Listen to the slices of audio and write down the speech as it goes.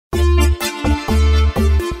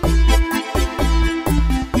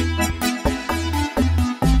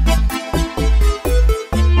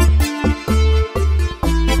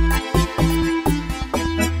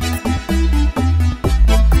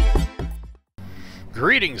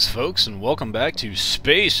Greetings, folks, and welcome back to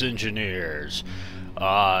Space Engineers.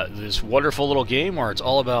 This wonderful little game where it's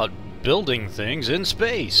all about building things in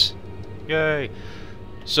space. Yay!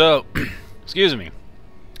 So, excuse me,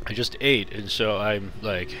 I just ate, and so I'm,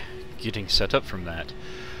 like, getting set up from that.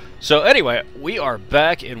 So anyway, we are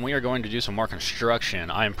back, and we are going to do some more construction.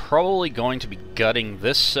 I'm probably going to be gutting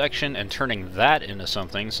this section and turning that into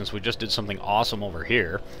something, since we just did something awesome over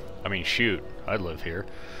here. I mean, shoot, I live here.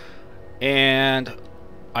 And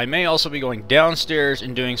I may also be going downstairs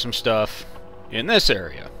and doing some stuff in this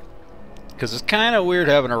area, because it's kind of weird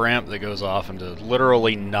having a ramp that goes off into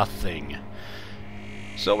literally nothing.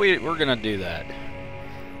 So we're going to do that.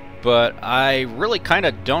 But I really kind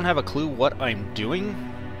of don't have a clue what I'm doing.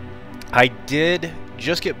 I did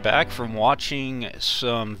just get back from watching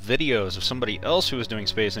some videos of somebody else who was doing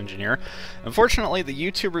Space Engineer. Unfortunately, the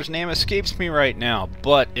YouTuber's name escapes me right now,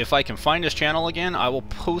 but if I can find his channel again, I will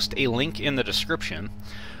post a link in the description.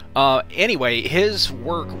 Anyway, his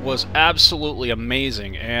work was absolutely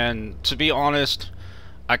amazing, and to be honest,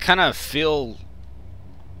 I kind of feel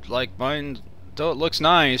like mine, though it looks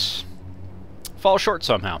nice, falls short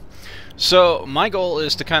somehow. So my goal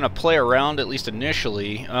is to kind of play around, at least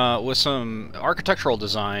initially, with some architectural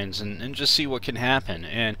designs and just see what can happen.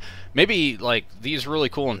 And maybe, like, these really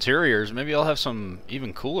cool interiors, maybe I'll have some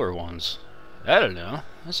even cooler ones. I don't know.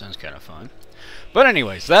 That sounds kind of fun. But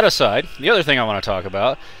anyways, that aside, the other thing I want to talk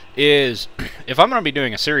about is if I'm going to be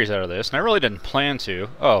doing a series out of this, and I really didn't plan to.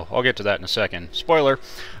 Oh, I'll get to that in a second. Spoiler.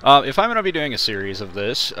 If I'm going to be doing a series of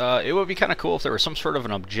this, it would be kind of cool if there was some sort of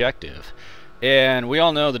an objective. And we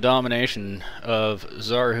all know the domination of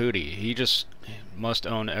Czar Hootie. He just must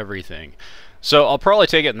own everything. So I'll probably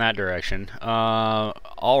take it in that direction.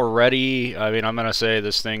 Already, I mean, I'm going to say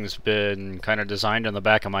this thing's been kind of designed in the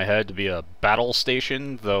back of my head to be a battle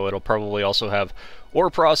station, though it'll probably also have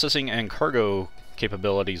ore processing and cargo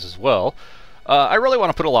capabilities as well. I really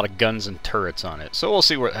want to put a lot of guns and turrets on it, so we'll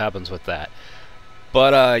see what happens with that.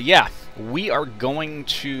 But yeah, we are going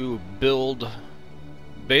to build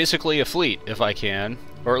basically a fleet, if I can,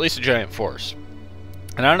 or at least a giant force.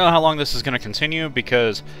 And I don't know how long this is going to continue,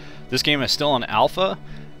 because this game is still in alpha,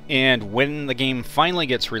 and when the game finally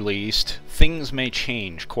gets released, things may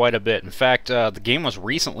change quite a bit. In fact, the game was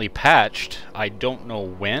recently patched. I don't know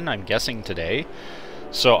when, I'm guessing today.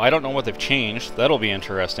 So I don't know what they've changed. That'll be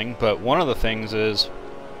interesting. But one of the things is,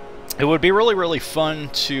 it would be really, really fun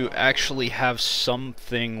to actually have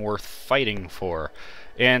something worth fighting for.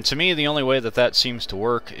 And to me, the only way that that seems to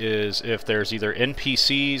work is if there's either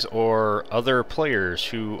NPCs or other players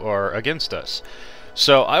who are against us.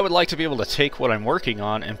 So I would like to be able to take what I'm working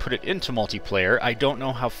on and put it into multiplayer. I don't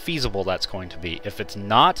know how feasible that's going to be. If it's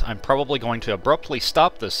not, I'm probably going to abruptly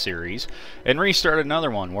stop this series and restart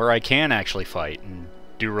another one where I can actually fight and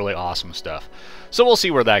do really awesome stuff. So we'll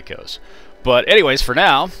see where that goes. But anyways, for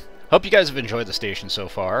now, hope you guys have enjoyed the station so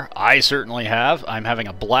far. I certainly have. I'm having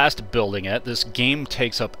a blast building it. This game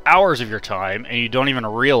takes up hours of your time, and you don't even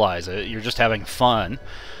realize it. You're just having fun.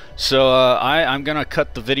 So I'm going to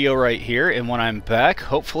cut the video right here, and when I'm back,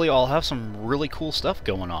 hopefully I'll have some really cool stuff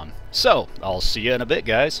going on. So, I'll see you in a bit,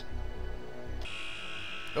 guys.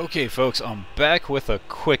 Okay, folks, I'm back with a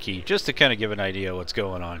quickie, just to kind of give an idea what's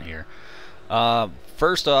going on here.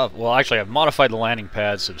 First off, well, actually, I've modified the landing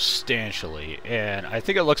pad substantially, and I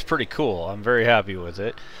think it looks pretty cool. I'm very happy with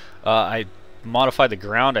it. I modified the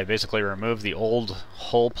ground. I basically removed the old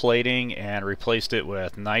hull plating and replaced it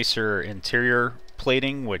with nicer interior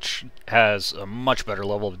plating, which has a much better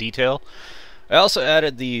level of detail. I also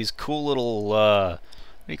added these cool little, what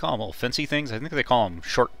do you call them, little fancy things? I think they call them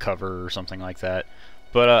short cover or something like that.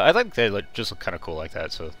 But I think they just look kind of cool like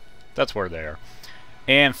that, so that's where they are.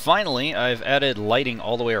 And finally, I've added lighting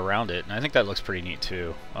all the way around it, and I think that looks pretty neat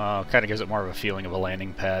too. Kind of gives it more of a feeling of a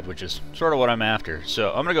landing pad, which is sort of what I'm after. So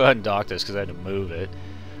I'm going to go ahead and dock this because I had to move it.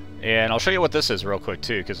 And I'll show you what this is real quick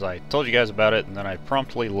too, because I told you guys about it and then I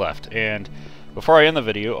promptly left. And before I end the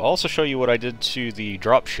video, I'll also show you what I did to the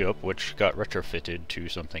dropship, which got retrofitted to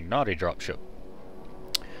something not a dropship.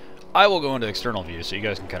 I will go into external view so you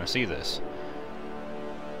guys can kind of see this.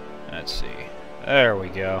 Let's see. There we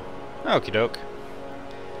go. Okie doke.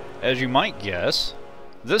 As you might guess,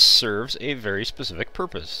 this serves a very specific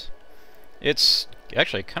purpose. It's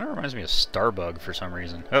actually, it kind of reminds me of Starbug for some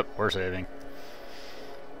reason. Oh, we're saving.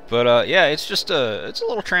 But yeah, it's just it's a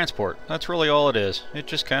little transport. That's really all it is. It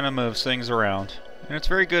just kind of moves things around, and it's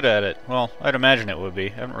very good at it. Well, I'd imagine it would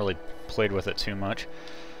be. I haven't really played with it too much,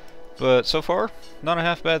 but so far, not a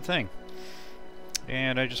half bad thing.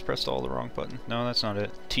 And I just pressed all the wrong button. No, that's not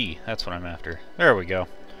it. T, that's what I'm after. There we go.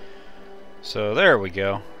 So there we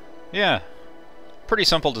go. Yeah, pretty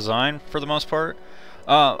simple design for the most part.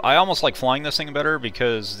 I almost like flying this thing better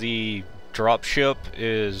because the dropship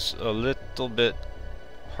is a little bit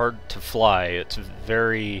hard to fly. It's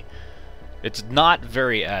not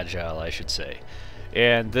very agile, I should say.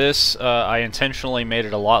 And this, I intentionally made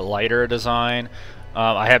it a lot lighter a design.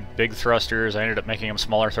 I had big thrusters. I ended up making them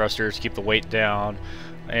smaller thrusters to keep the weight down.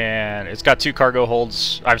 And it's got 4 cargo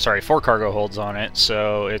holds on it,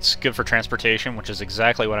 so it's good for transportation, which is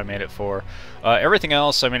exactly what I made it for. Everything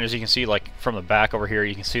else, I mean, as you can see, like from the back over here,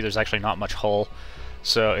 you can see there's actually not much hull.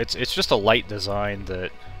 So it's just a light design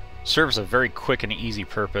that serves a very quick and easy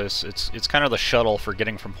purpose. It's kind of the shuttle for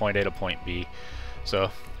getting from point A to point B.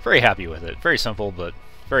 So very happy with it. Very simple, but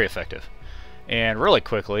very effective. And really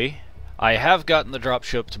quickly, I have gotten the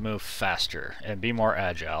dropship to move faster and be more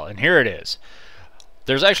agile, and here it is.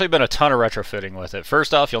 There's actually been a ton of retrofitting with it.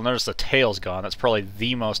 First off, you'll notice the tail's gone. That's probably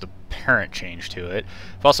the most apparent change to it.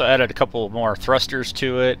 I've also added a couple more thrusters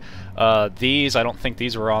to it. These, I don't think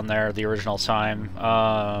these were on there the original time.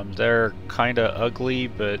 They're kind of ugly,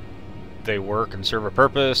 but they work and serve a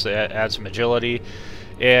purpose. They add some agility.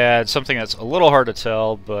 And something that's a little hard to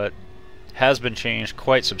tell, but has been changed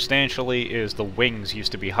quite substantially, is the wings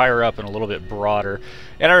used to be higher up and a little bit broader,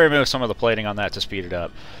 and I removed some of the plating on that to speed it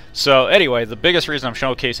up. So anyway, the biggest reason I'm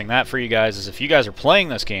showcasing that for you guys is if you guys are playing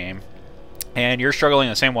this game and you're struggling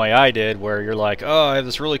the same way I did, where you're like, oh, I have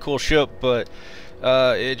this really cool ship, but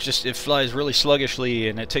it flies really sluggishly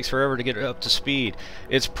and it takes forever to get it up to speed.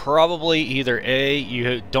 It's probably either A,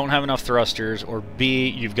 you don't have enough thrusters, or B,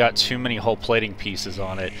 you've got too many hull plating pieces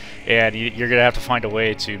on it, and you're going to have to find a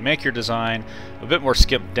way to make your design a bit more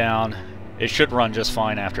skimped down. It should run just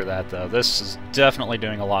fine after that, though. This is definitely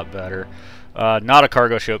doing a lot better. Not a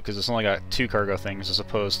cargo ship, because it's only got 2 cargo things, as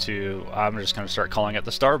opposed to, I'm just going to start calling it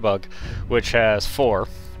the Starbug, which has 4.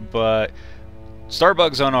 But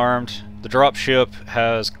Starbug's unarmed. The dropship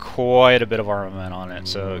has quite a bit of armament on it.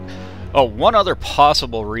 So, oh, one other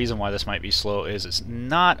possible reason why this might be slow is it's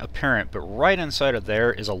not apparent, but right inside of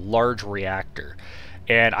there is a large reactor.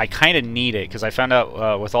 And I kind of need it, because I found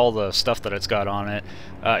out with all the stuff that it's got on it,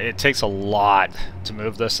 it takes a lot to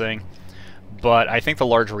move this thing. But I think the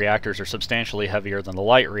large reactors are substantially heavier than the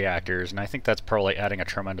light reactors, and I think that's probably adding a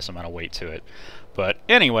tremendous amount of weight to it. But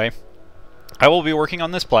anyway, I will be working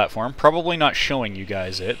on this platform, probably not showing you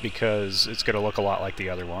guys it because it's going to look a lot like the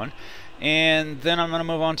other one. And then I'm going to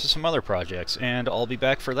move on to some other projects, and I'll be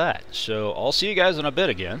back for that. So I'll see you guys in a bit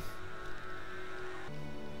again.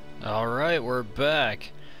 Alright, we're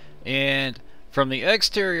back. And from the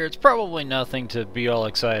exterior, it's probably nothing to be all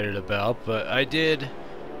excited about, but I did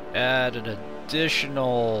add an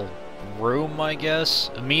additional room, I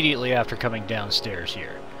guess, immediately after coming downstairs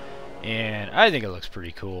here. And I think it looks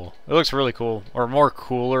pretty cool. It looks really cool, or more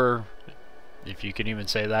cooler, if you can even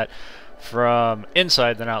say that, from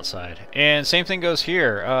inside than outside. And same thing goes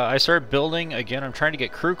here. I started building, again, I'm trying to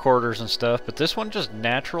get crew quarters and stuff, but this one just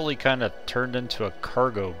naturally kind of turned into a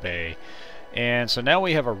cargo bay. And so now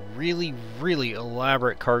we have a really, really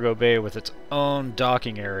elaborate cargo bay with its own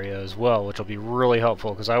docking area as well, which will be really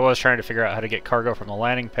helpful, because I was trying to figure out how to get cargo from the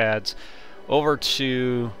landing pads over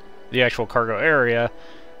to the actual cargo area.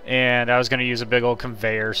 And I was going to use a big old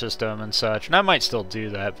conveyor system and such, and I might still do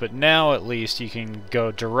that, but now at least you can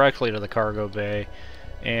go directly to the cargo bay.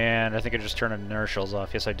 And I think I just turned inertials off.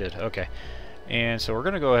 Yes, I did. Okay. And so we're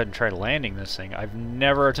going to go ahead and try landing this thing. I've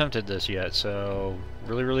never attempted this yet, so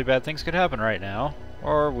really, really bad things could happen right now.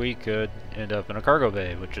 Or we could end up in a cargo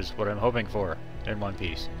bay, which is what I'm hoping for in one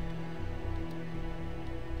piece.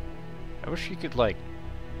 I wish you could, like...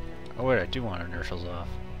 Oh wait, I do want inertials off.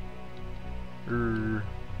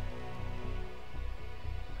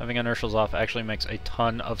 Having inertials off actually makes a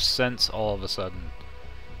ton of sense all of a sudden.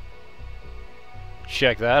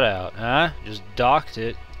 Check that out, huh? Just docked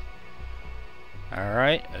it.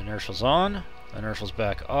 Alright, inertials on, inertials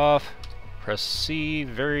back off. Press C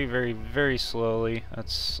very, very, very slowly.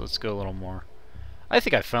 Let's go a little more. I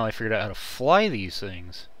think I finally figured out how to fly these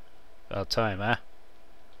things. About time, huh?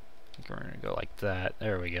 I think we're gonna go like that.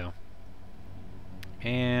 There we go.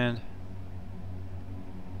 And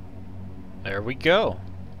there we go.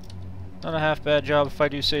 Not a half bad job if I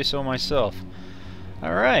do say so myself.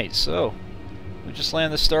 Alright, so we just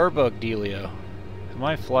landed the Starbug dealio. Am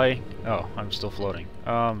I flying? Oh, I'm still floating.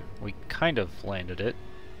 We kind of landed it.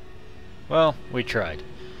 Well, we tried.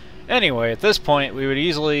 Anyway, at this point, we would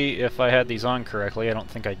easily, if I had these on correctly, I don't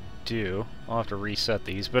think I do. I'll have to reset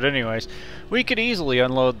these. But anyways, we could easily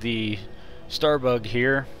unload the Starbug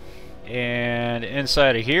here. And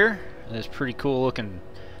inside of here, this pretty cool looking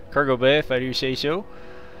cargo bay, if I do say so.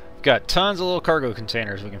 Got tons of little cargo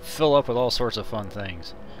containers we can fill up with all sorts of fun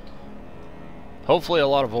things. hopefully a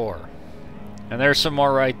lot of ore. And there's some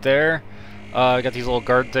more right there. I got these little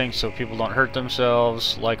guard things so people don't hurt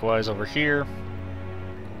themselves. Likewise over here.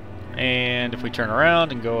 And if we turn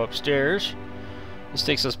around and go upstairs, this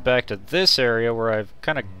takes us back to this area where I've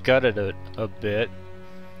kind of gutted it a bit.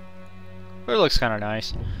 But it looks kind of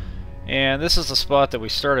nice. And this is the spot that we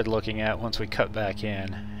started looking at once we cut back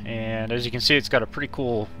in. And as you can see, it's got a pretty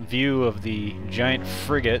cool view of the giant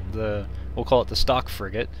frigate, we'll call it the stock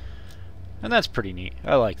frigate. And that's pretty neat.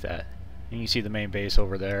 I like that. And you can see the main base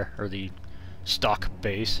over there, or the stock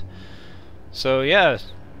base. So yeah, at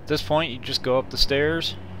this point you just go up the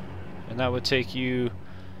stairs, and that would take you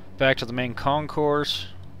back to the main concourse,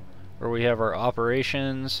 where we have our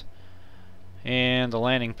operations and the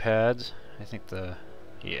landing pads. I think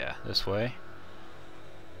yeah, this way.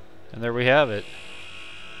 And there we have it.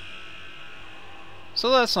 So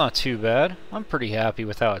that's not too bad. I'm pretty happy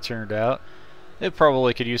with how it turned out. It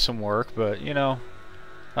probably could use some work, but you know,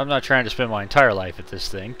 I'm not trying to spend my entire life at this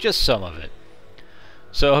thing, just some of it.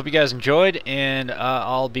 So I hope you guys enjoyed, and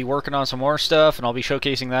I'll be working on some more stuff, and I'll be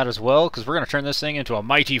showcasing that as well, because we're going to turn this thing into a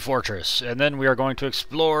mighty fortress, and then we are going to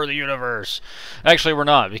explore the universe. Actually, we're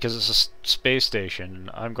not, because it's a space station.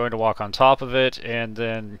 I'm going to walk on top of it, and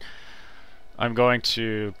then I'm going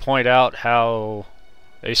to point out how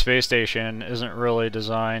a space station isn't really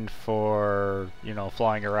designed for, you know,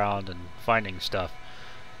 flying around and finding stuff.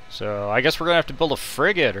 So I guess we're going to have to build a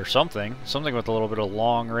frigate or something with a little bit of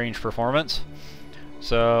long-range performance.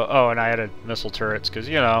 So, oh, and I added missile turrets because,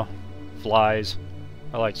 you know, flies.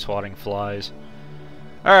 I like swatting flies.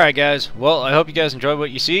 Alright guys, well, I hope you guys enjoyed what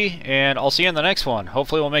you see, and I'll see you in the next one.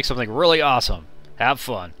 Hopefully we'll make something really awesome. Have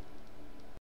fun.